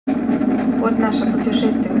Вот наше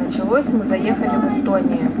путешествие началось, мы заехали в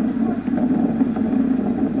Эстонию.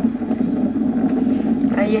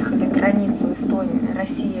 Проехали границу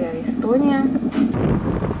Россия-Эстония.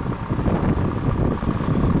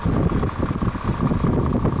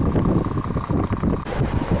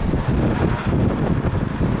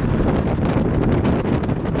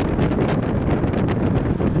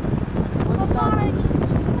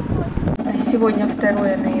 Сегодня 2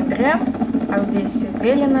 ноября, а здесь все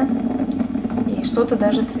зелено и что-то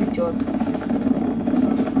даже цветет.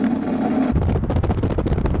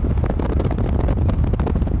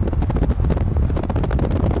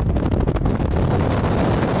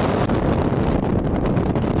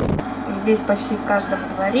 И здесь почти в каждом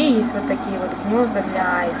дворе есть вот такие вот гнезда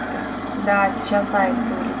для аиста. Да, сейчас аисты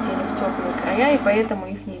улетели в теплые края, и поэтому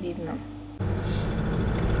их не видно.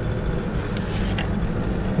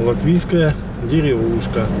 Латвийская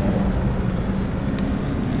деревушка.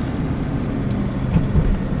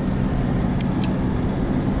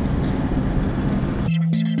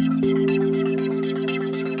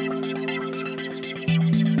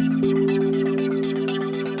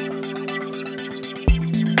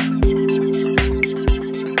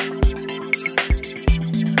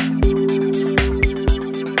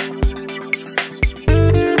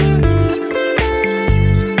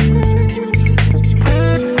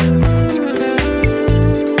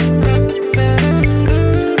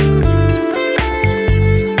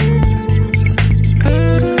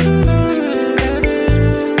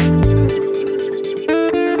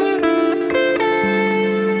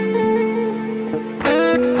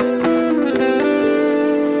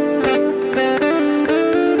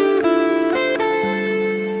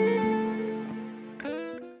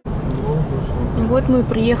 Вот мы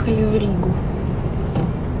приехали в Ригу.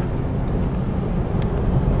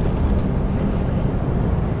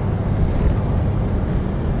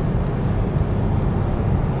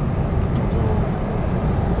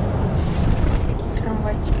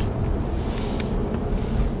 Трамвайчики.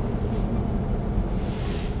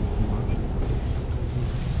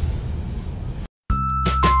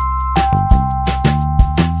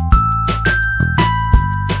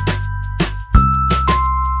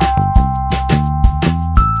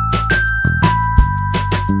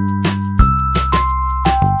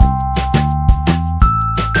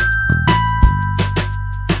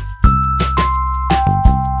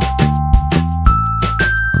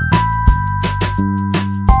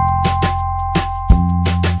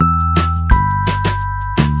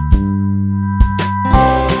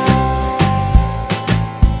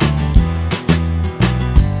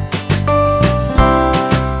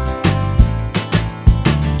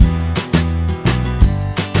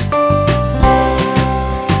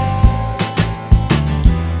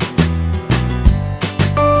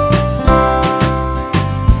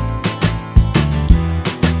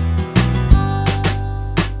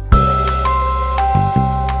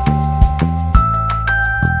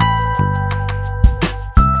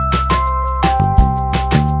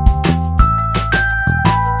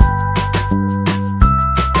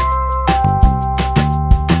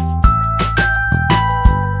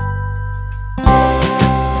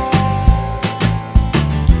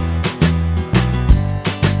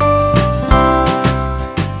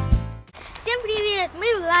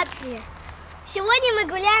 Сегодня мы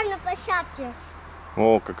гуляем на площадке.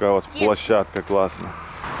 О, какая у вас площадка классная.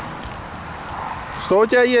 Что у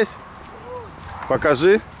тебя есть?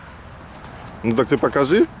 Покажи. Ну так ты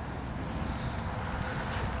покажи.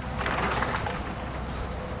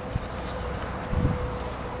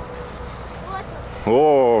 Вот.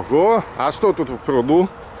 Ого! А что тут в пруду?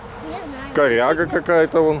 Не знаю. Коряга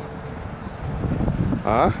какая-то вон.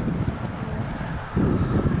 А?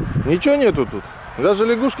 Ничего нету тут? Даже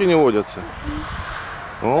лягушки не водятся?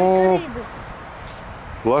 О,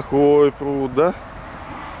 плохой пруд, да?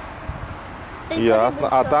 Только ясно. рыбы,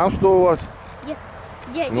 а там что у вас?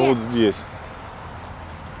 Где? Ну вот здесь.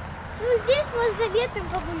 Ну здесь можно летом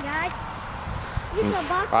погулять. И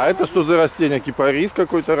собаку. А это что за растение? Кипарис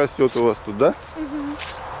какой-то растет у вас тут, да? Угу.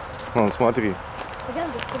 Вон, смотри.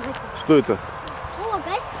 Пойдем, что это? О,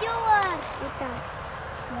 костер!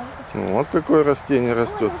 Вот какое растение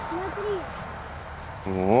растет.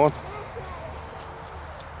 Вот.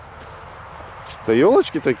 Это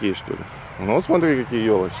елочки такие, что ли? Ну вот смотри, какие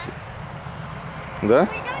елочки. Да?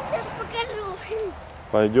 Пойдем, сейчас покажу.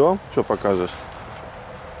 Пойдем? Что покажешь?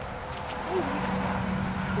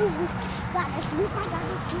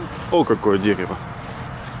 О, какое дерево.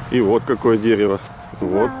 И вот какое дерево.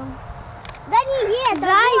 Вот. Да не это,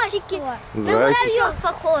 зайчики. На муравьев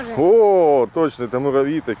похоже. О, точно, это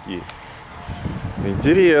муравьи такие.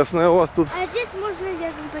 Интересно у вас тут. А здесь можно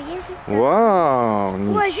летом поездить. Вау,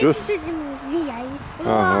 Ой, ничего. здесь еще змея есть.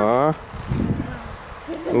 Ага.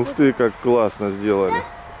 Ух ты, как классно сделали.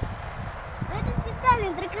 Это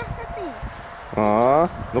специально для красоты. Ага.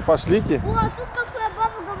 Ну пошлите. О, а тут кафе,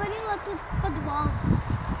 баба говорила, тут подвал.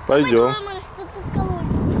 Пойдем. Мы думаем, что тут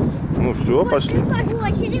колония. Ну все, пошли.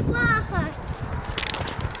 Ой, черепаха.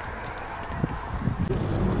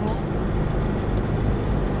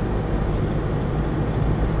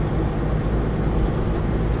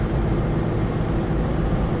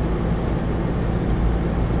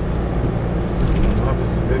 Надо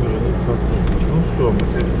себе граница открыть. Ну все, мы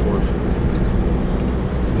теперь в Польше.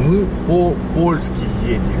 Мы по-польски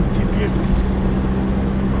едем теперь.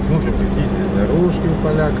 Посмотрим, какие здесь дорожки у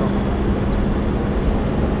поляков.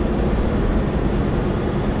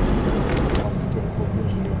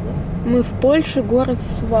 Мы в Польше, город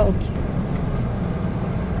Суwałki.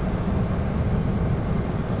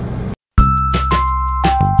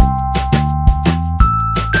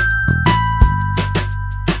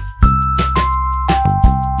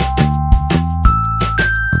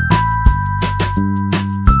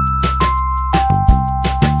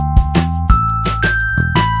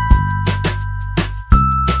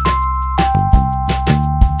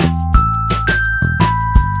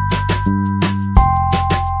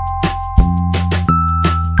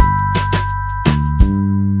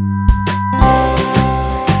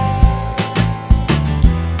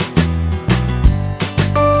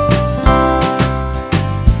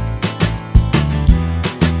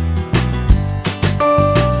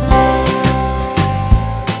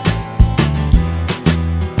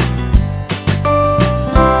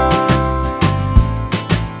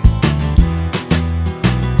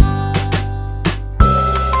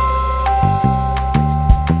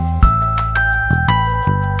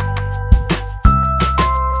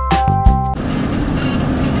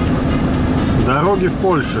 Дороги в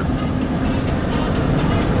Польше.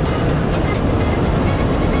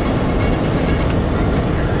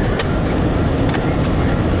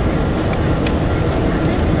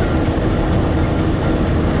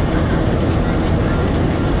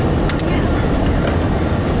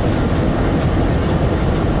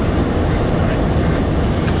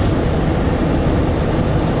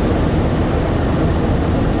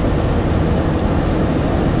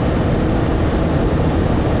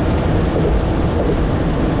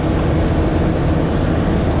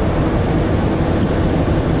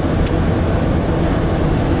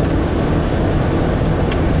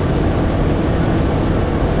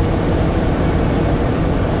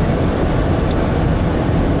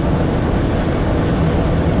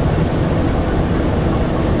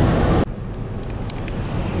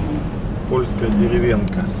 Польская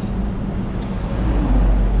деревенка.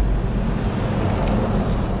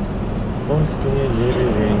 Польская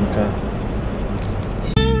деревенька.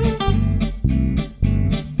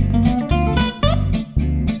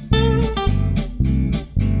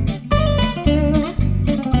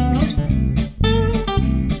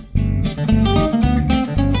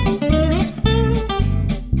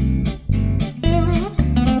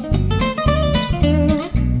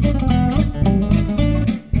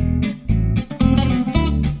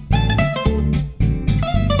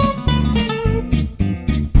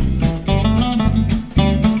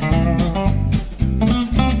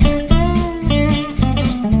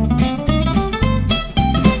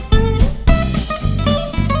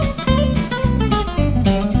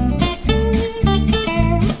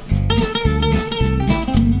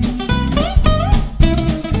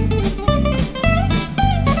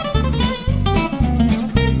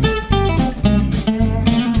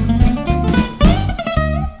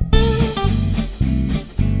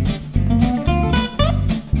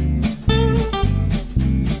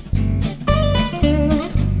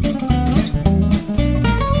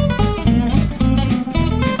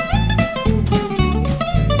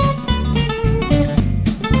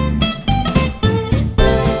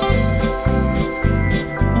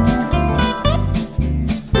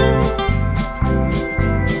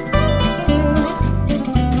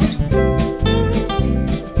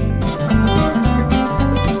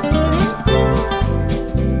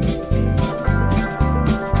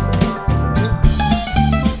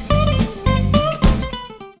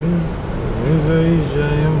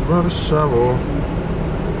 Заезжаем в Варшаву.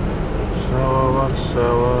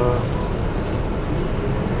 Варшава.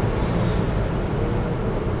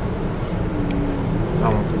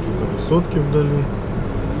 Там вот какие-то высотки вдали.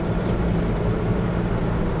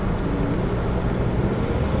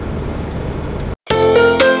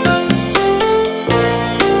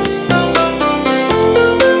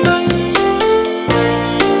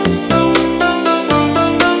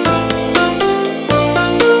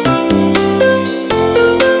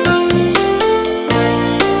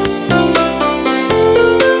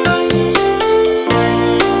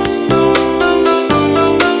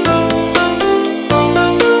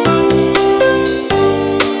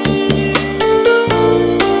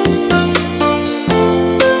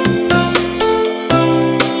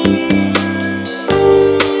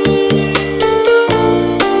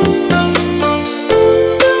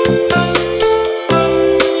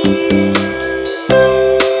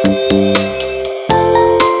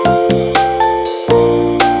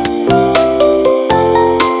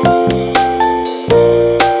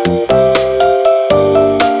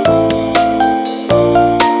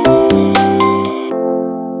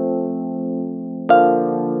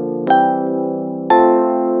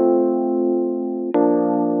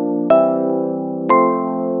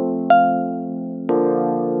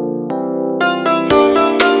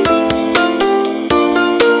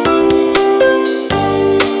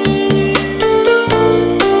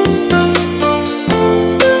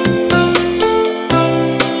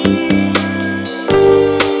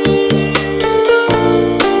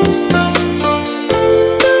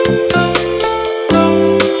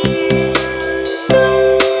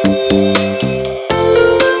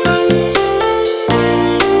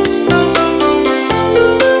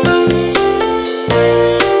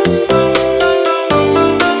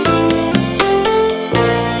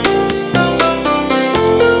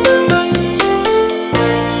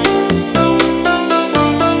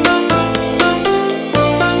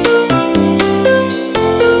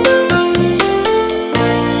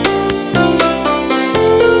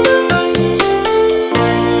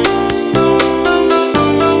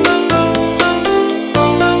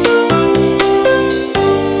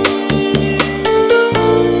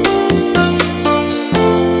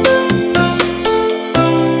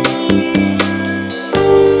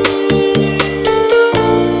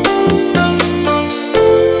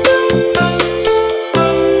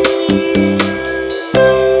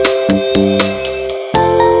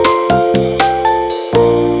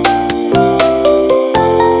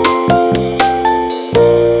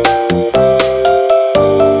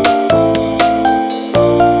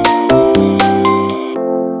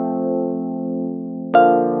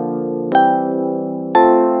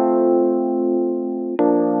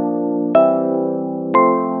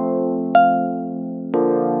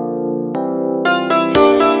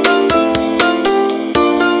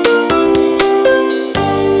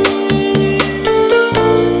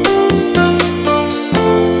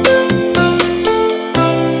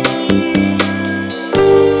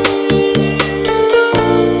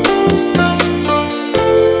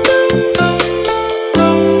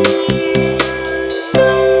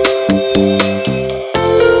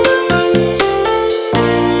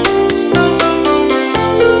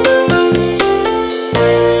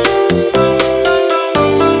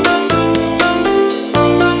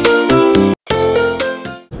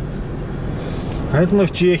 А это мы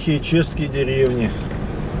в Чехии, чешские деревни.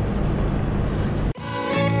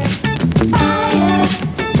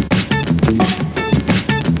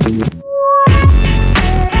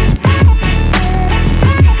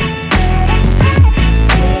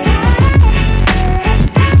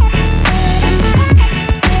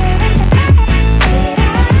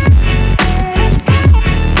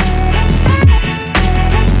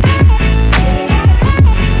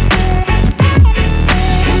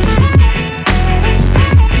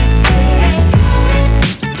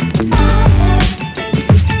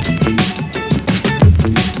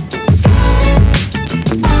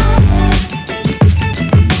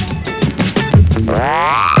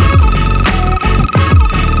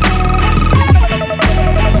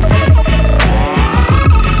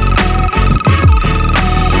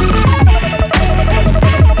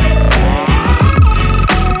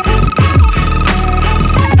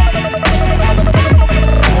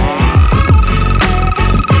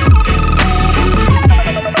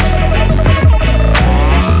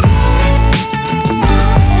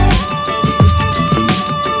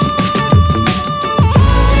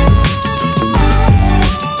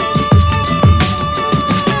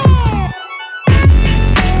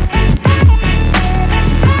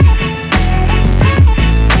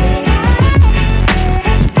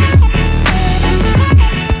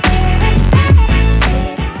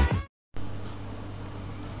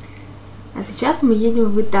 А сейчас мы едем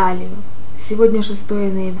в Италию. Сегодня 6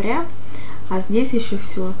 ноября, а здесь еще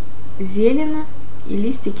все зелено, и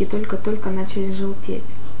листики только-только начали желтеть.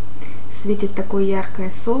 Светит такое яркое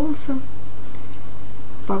солнце,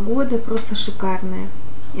 погода просто шикарная.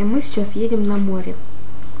 И мы сейчас едем на море.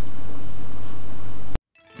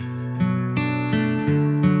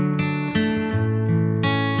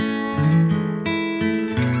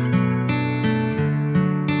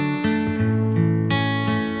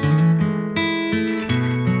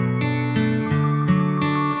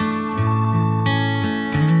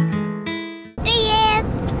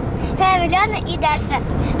 И Даша.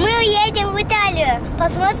 Мы уедем в Италию,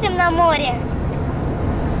 посмотрим на море.